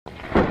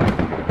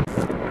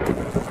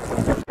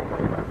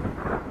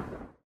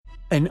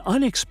An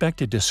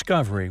unexpected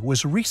discovery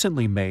was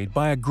recently made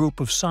by a group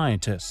of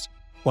scientists.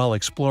 While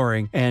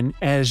exploring an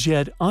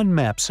as-yet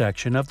unmapped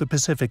section of the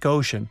Pacific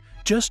Ocean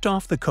just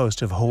off the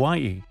coast of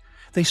Hawaii,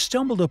 they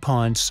stumbled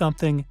upon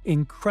something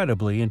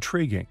incredibly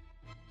intriguing.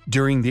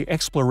 During the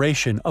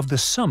exploration of the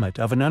summit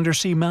of an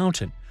undersea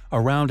mountain,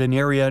 around an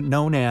area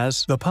known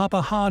as the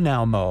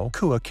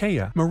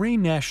Papahanaumokuakea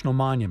Marine National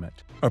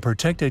Monument, a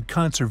protected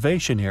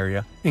conservation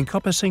area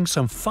encompassing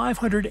some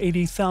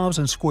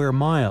 580,000 square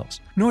miles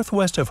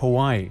northwest of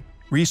Hawaii,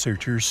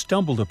 researchers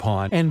stumbled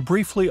upon and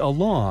briefly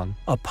along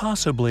a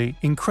possibly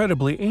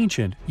incredibly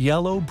ancient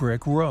yellow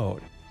brick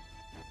road.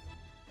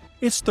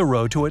 "It's the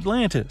road to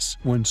Atlantis,"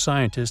 one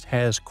scientist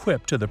has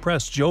quipped to the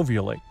press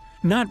jovially,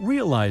 not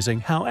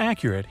realizing how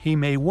accurate he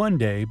may one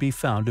day be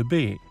found to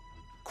be.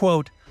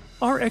 Quote,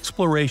 "Our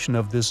exploration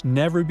of this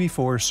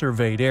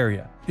never-before-surveyed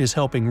area is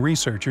helping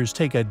researchers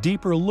take a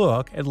deeper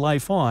look at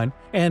life on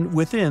and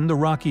within the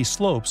rocky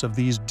slopes of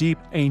these deep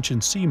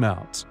ancient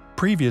seamounts.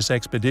 Previous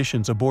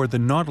expeditions aboard the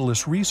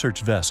Nautilus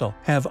research vessel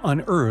have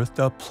unearthed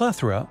a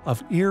plethora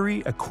of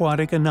eerie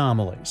aquatic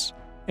anomalies."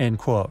 End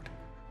quote.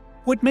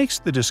 What makes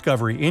the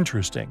discovery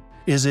interesting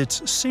is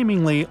its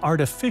seemingly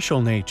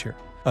artificial nature,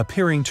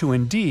 appearing to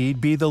indeed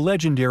be the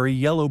legendary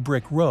yellow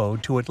brick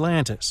road to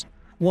Atlantis,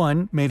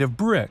 one made of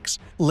bricks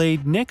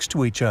laid next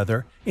to each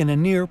other in a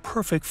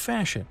near-perfect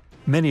fashion,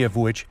 many of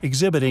which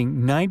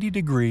exhibiting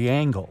 90-degree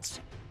angles.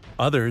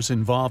 Others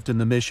involved in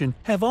the mission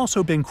have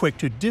also been quick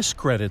to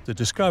discredit the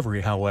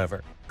discovery,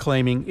 however,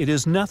 claiming it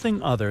is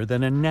nothing other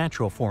than a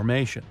natural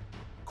formation.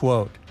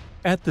 Quote,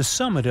 "At the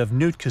summit of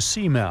Nootka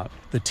Seamount,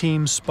 the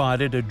team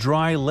spotted a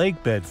dry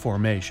lakebed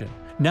formation,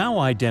 now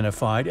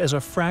identified as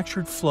a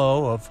fractured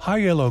flow of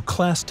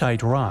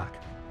hyaloclastite rock.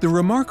 The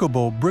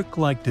remarkable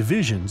brick-like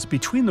divisions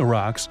between the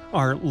rocks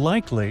are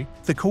likely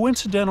the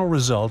coincidental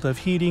result of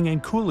heating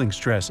and cooling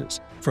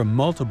stresses from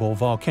multiple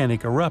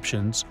volcanic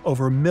eruptions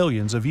over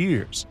millions of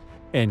years."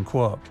 End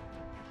quote.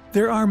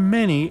 There are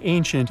many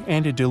ancient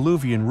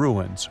antediluvian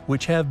ruins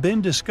which have been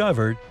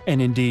discovered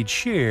and indeed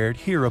shared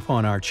here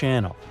upon our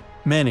channel.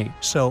 Many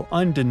so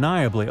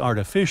undeniably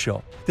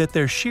artificial that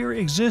their sheer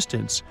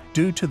existence,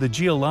 due to the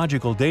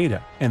geological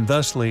data and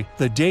thusly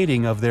the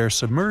dating of their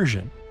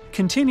submersion,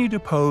 continue to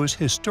pose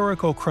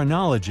historical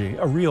chronology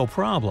a real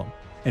problem,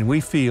 and we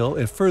feel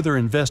if further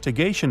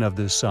investigation of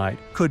this site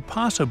could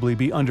possibly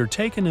be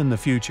undertaken in the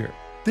future,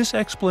 this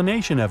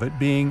explanation of it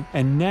being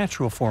a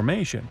natural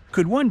formation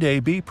could one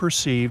day be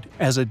perceived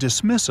as a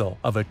dismissal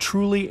of a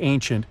truly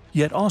ancient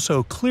yet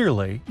also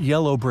clearly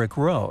yellow brick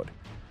road.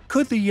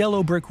 Could the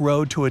yellow brick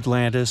road to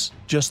Atlantis,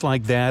 just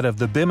like that of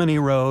the Bimini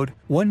Road,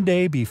 one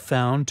day be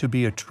found to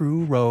be a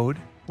true road?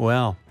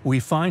 Well, we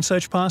find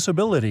such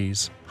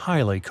possibilities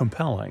highly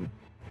compelling.